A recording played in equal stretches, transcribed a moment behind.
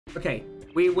Okay,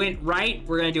 we went right.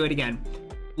 We're gonna do it again.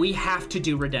 We have to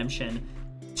do redemption.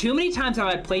 Too many times have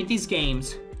I played these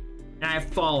games and I've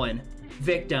fallen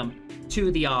victim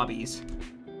to the obbies.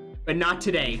 But not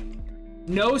today.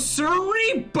 No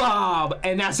siree, Bob!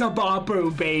 And that's a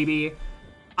Babu, baby.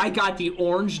 I got the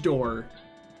orange door.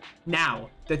 Now,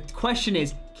 the question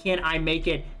is, can I make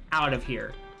it out of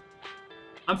here?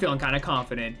 I'm feeling kind of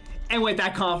confident. And with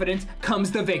that confidence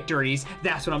comes the victories.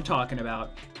 That's what I'm talking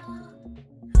about.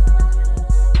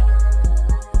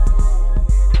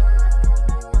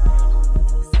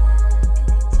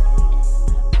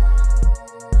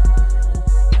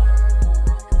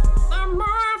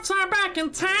 In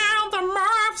town, the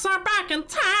Morphs are back in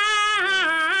town.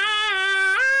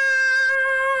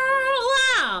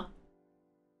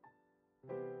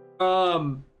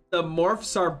 The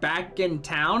Morphs are back in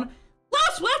town. We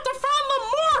have to find the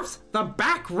Morphs, the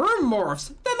Backroom Morphs.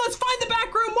 Then let's find the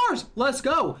Backroom Morphs. Let's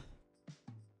go.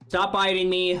 Stop biting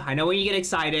me. I know when you get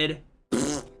excited.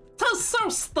 Tastes so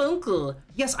stinky.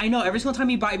 Yes, I know. Every single time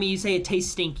you bite me, you say it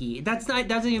tastes stinky. That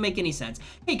doesn't even make any sense.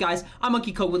 Hey guys, I'm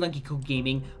Unky Coco with Unky Coco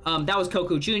Gaming. That was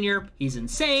Coco Jr. He's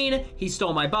insane. He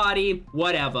stole my body.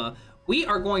 Whatever. We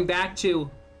are going back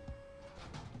to...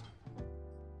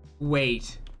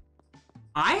 Wait.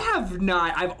 I have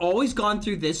not... I've always gone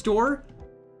through this door.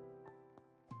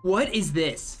 What is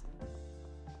this?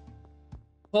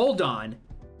 Hold on.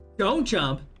 Don't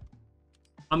jump.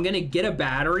 I'm gonna get a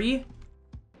battery.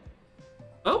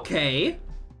 Okay.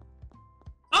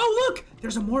 Oh, look!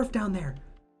 There's a morph down there.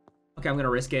 Okay, I'm gonna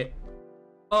risk it.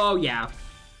 Oh, yeah.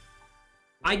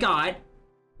 I got...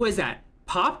 What is that?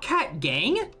 Popcat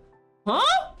Gang?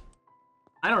 Huh?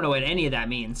 I don't know what any of that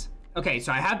means. Okay,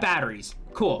 so I have batteries.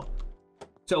 Cool.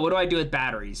 So what do I do with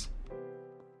batteries?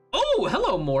 Oh,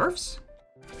 hello, morphs.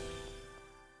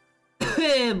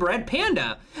 Red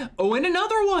panda. Oh, and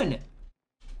another one.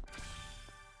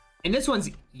 And this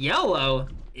one's yellow.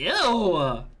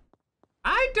 Ew.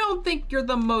 I don't think you're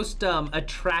the most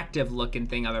attractive looking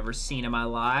thing I've ever seen in my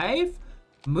life.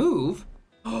 Move.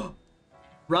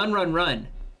 Run, run, run.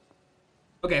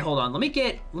 Okay, hold on. Let me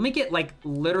get like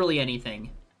literally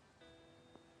anything.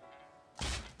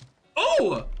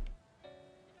 Oh!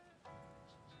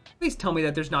 Please tell me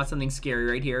that there's not something scary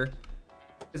right here.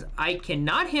 Because I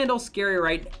cannot handle scary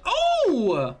right...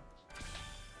 Oh!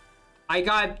 I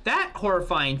got that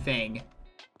horrifying thing.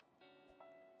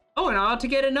 Oh, and I'm about to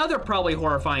get another probably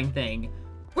horrifying thing.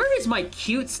 Where is my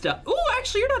cute stuff? Oh,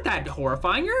 actually, you're not that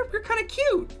horrifying. You're kind of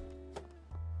cute.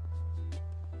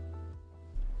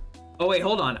 Oh, wait,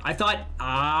 hold on. I thought...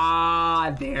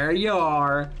 Ah, there you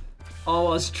are.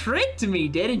 Almost tricked me,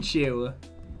 didn't you?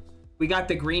 We got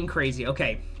the green crazy.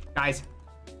 Okay, guys.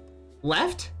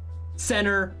 Left,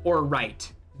 center, or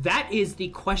right? That is the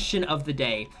question of the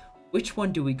day. Which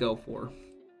one do we go for?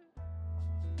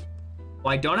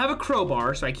 Well, I don't have a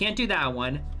crowbar, so I can't do that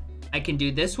one. I can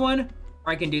do this one,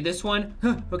 or I can do this one.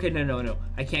 Okay, no.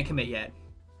 I can't commit yet.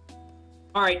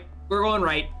 All right, we're going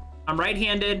right. I'm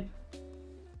right-handed.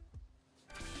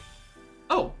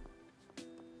 Oh.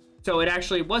 So it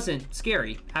actually wasn't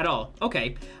scary at all.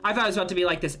 Okay. I thought it was about to be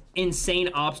like this insane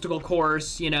obstacle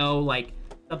course, you know, like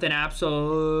something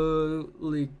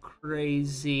absolutely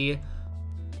crazy.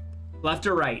 Left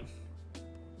or right?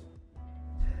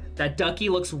 That ducky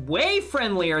looks way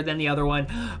friendlier than the other one,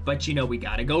 but you know we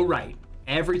gotta go right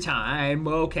every time.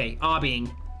 Okay,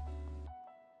 obbying.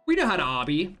 We know how to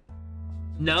obby.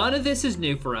 None of this is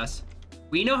new for us.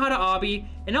 We know how to obby,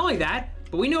 and not only that,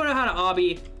 but we know how to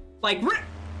obby like...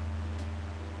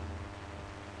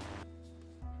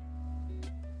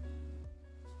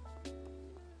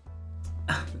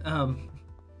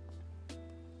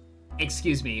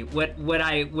 Excuse me. What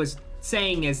I was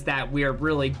saying is that we're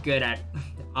really good at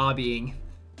obbying.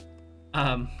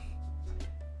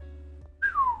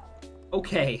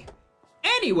 Okay.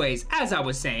 Anyways, as I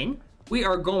was saying, we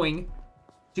are going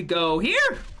to go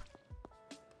here.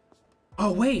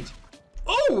 Oh, wait.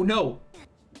 Oh, no.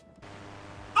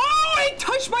 Oh, I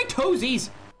touched my toesies.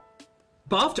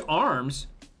 Buffed arms?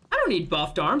 I don't need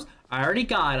buffed arms. I already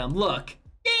got them. Look.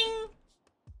 Ding.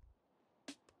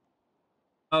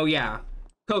 Oh, yeah.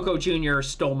 Coco Jr.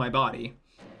 stole my body.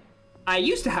 I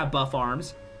used to have buff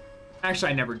arms.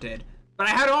 Actually, I never did. But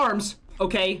I had arms,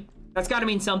 okay? That's gotta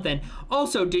mean something.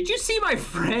 Also, did you see my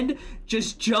friend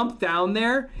just jump down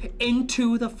there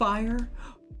into the fire?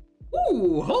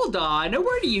 Ooh, hold on.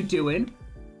 What are you doing?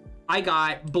 I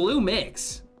got blue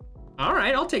mix. All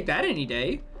right, I'll take that any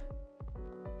day.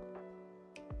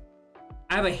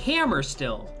 I have a hammer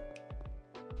still.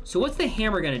 So what's the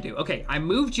hammer gonna do? Okay, I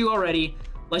moved you already.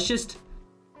 Let's just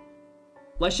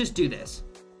do this.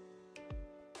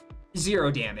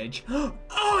 0 damage.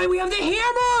 Oh, and we have the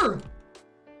hammer!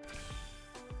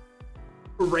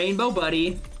 Rainbow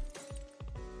buddy.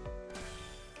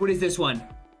 What is this one?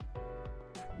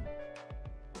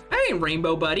 That ain't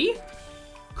rainbow buddy.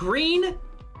 Green,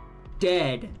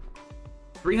 dead.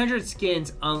 300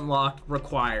 skins unlocked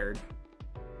required.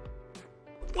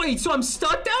 Wait, so I'm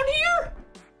stuck down here?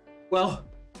 Well,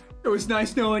 it was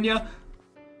nice knowing ya.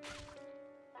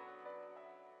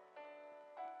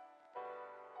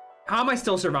 How am I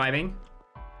still surviving?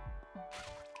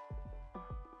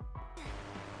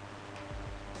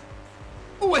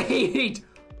 Wait!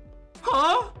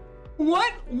 Huh?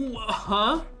 What?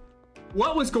 Huh?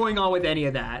 What was going on with any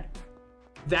of that?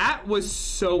 That was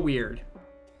so weird.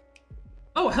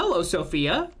 Oh, hello,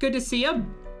 Sophia. Good to see you.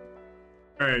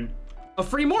 And a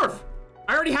free morph.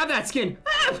 I already have that skin.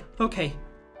 Ah, okay.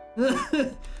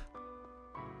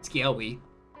 Scary.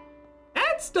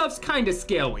 That stuff's kind of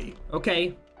scary,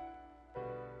 okay?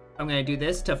 I'm gonna do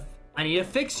this to, I need to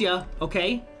fix you,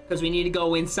 okay? Because we need to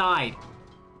go inside.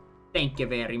 Thank you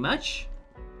very much.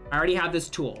 I already have this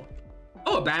tool.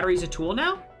 Oh, a battery's a tool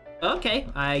now? Okay,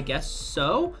 I guess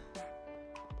so.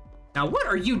 Now, what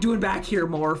are you doing back here,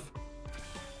 Morph?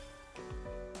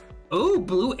 Oh,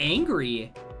 blue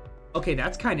angry. Okay,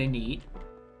 that's kind of neat.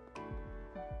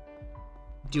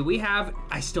 Do we have,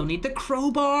 I still need the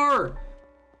crowbar.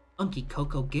 Unky,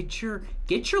 Coco, get your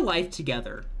life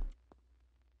together.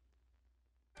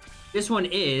 This one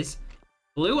is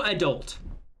blue adult.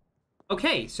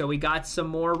 Okay, so we got some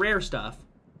more rare stuff.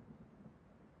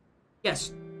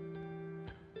 Yes.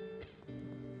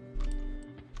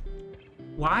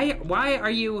 Why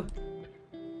are you...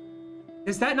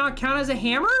 Does that not count as a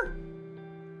hammer?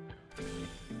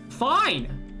 Fine.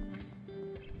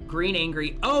 Green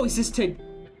angry. Oh, is this to...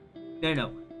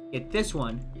 No. Get this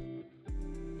one.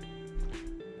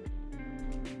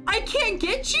 I can't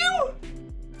get you?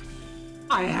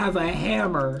 I have a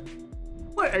hammer.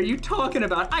 What are you talking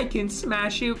about? I can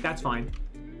smash you. That's fine.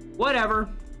 Whatever.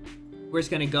 We're just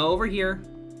gonna go over here.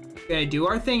 Gonna do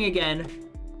our thing again.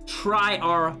 Try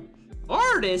our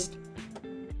hardest.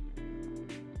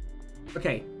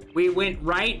 Okay, we went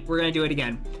right. We're gonna do it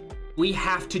again. We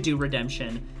have to do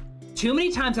redemption. Too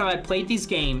many times have I played these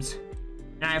games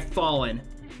and I have fallen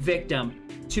victim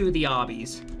to the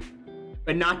obbies.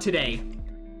 But not today.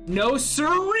 No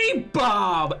siree,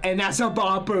 Bob! And that's a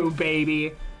Babu,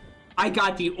 baby. I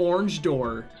got the orange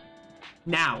door.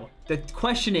 Now, the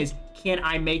question is, can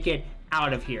I make it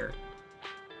out of here?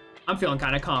 I'm feeling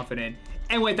kind of confident.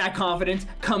 And with that confidence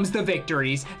comes the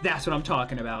victories. That's what I'm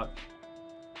talking about.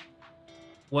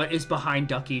 What is behind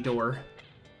Ducky door?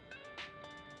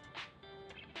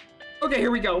 Okay,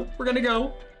 here we go. We're gonna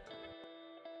go.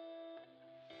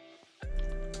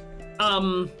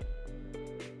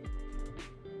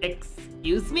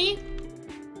 Excuse me?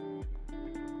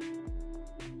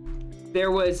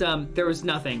 There was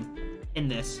nothing in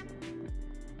this.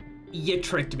 You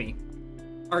tricked me.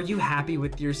 Are you happy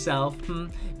with yourself?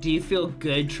 Do you feel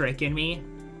good tricking me?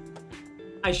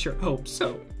 I sure hope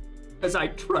so, because I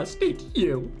trusted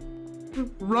you.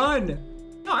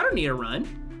 Run! No, I don't need to run.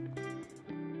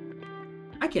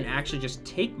 I can actually just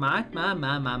take my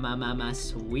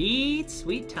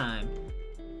sweet time.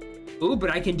 Ooh,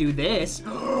 but I can do this.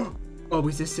 Oh,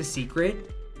 is this a secret?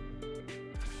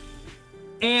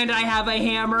 And I have a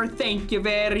hammer. Thank you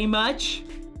very much.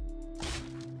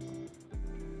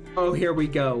 Oh, here we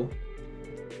go.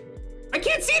 I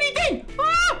can't see anything!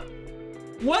 Ah!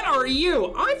 What are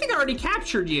you? I think I already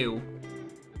captured you.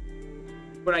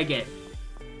 What'd I get?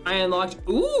 I unlocked.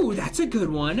 Ooh, that's a good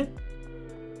one.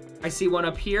 I see one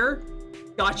up here.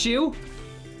 Got you.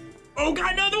 Oh,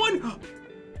 got another one.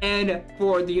 And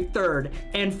for the third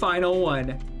and final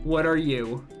one, what are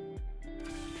you?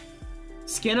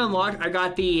 Skin unlocked. I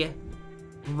got the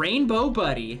rainbow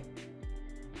buddy.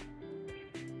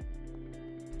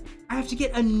 I have to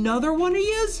get another one of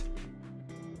yous?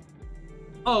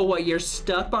 Oh, what? You're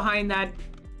stuck behind that?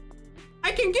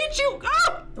 I can get you.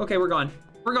 Ah! Okay, we're gone.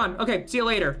 We're gone. Okay, see you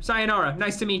later. Sayonara.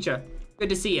 Nice to meet you. Good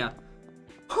to see you.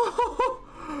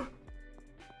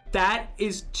 That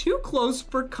is too close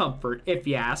for comfort, if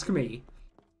you ask me.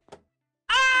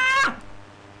 Ah!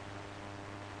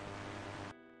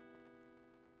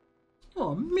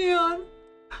 Oh, man.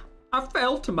 I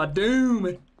fell to my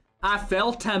doom. I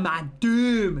fell to my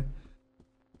doom.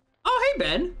 Oh, hey,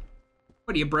 Ben.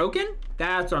 What, are you broken?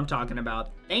 That's what I'm talking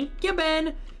about. Thank you,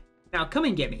 Ben. Now, come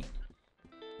and get me.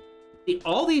 See,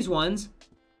 all these ones,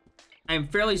 I'm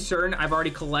fairly certain I've already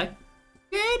collected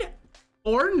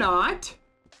or not.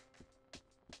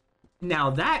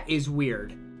 Now, that is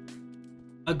weird.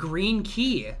 A green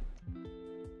key.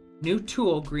 New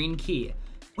tool, green key.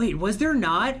 Wait, was there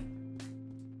not?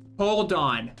 Hold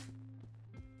on.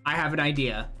 I have an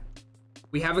idea.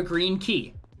 We have a green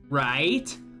key,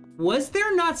 right? Was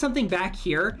there not something back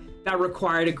here that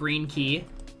required a green key?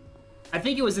 I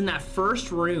think it was in that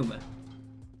first room.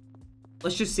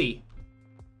 Let's just see.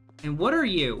 And what are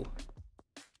you?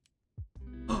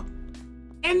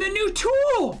 And the new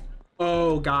tool!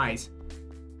 Oh, guys.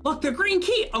 Look, the green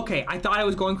key. Okay, I thought I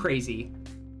was going crazy.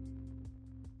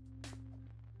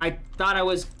 I thought I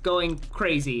was going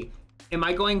crazy. Am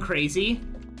I going crazy?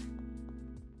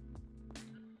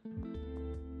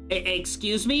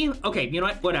 Excuse me? Okay, you know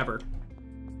what? Whatever.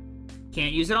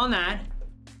 Can't use it on that.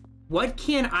 What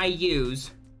can I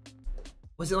use?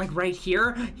 Was it like right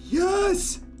here?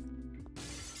 Yes!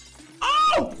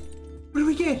 Oh! What do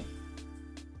we get?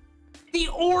 The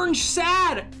orange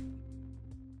sad!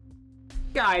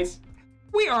 Guys,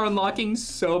 we are unlocking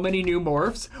so many new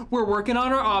morphs. We're working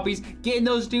on our obbies, getting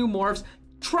those new morphs,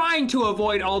 trying to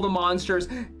avoid all the monsters,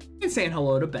 and saying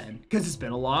hello to Ben, because it's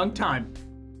been a long time.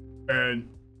 Ben.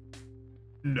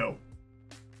 No.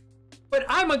 But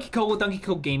I'm Unky with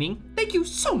Unky Gaming. Thank you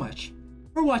so much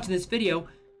for watching this video,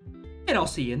 and I'll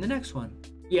see you in the next one.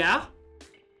 Yeah?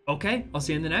 Okay, I'll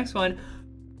see you in the next one.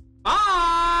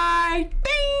 Bye!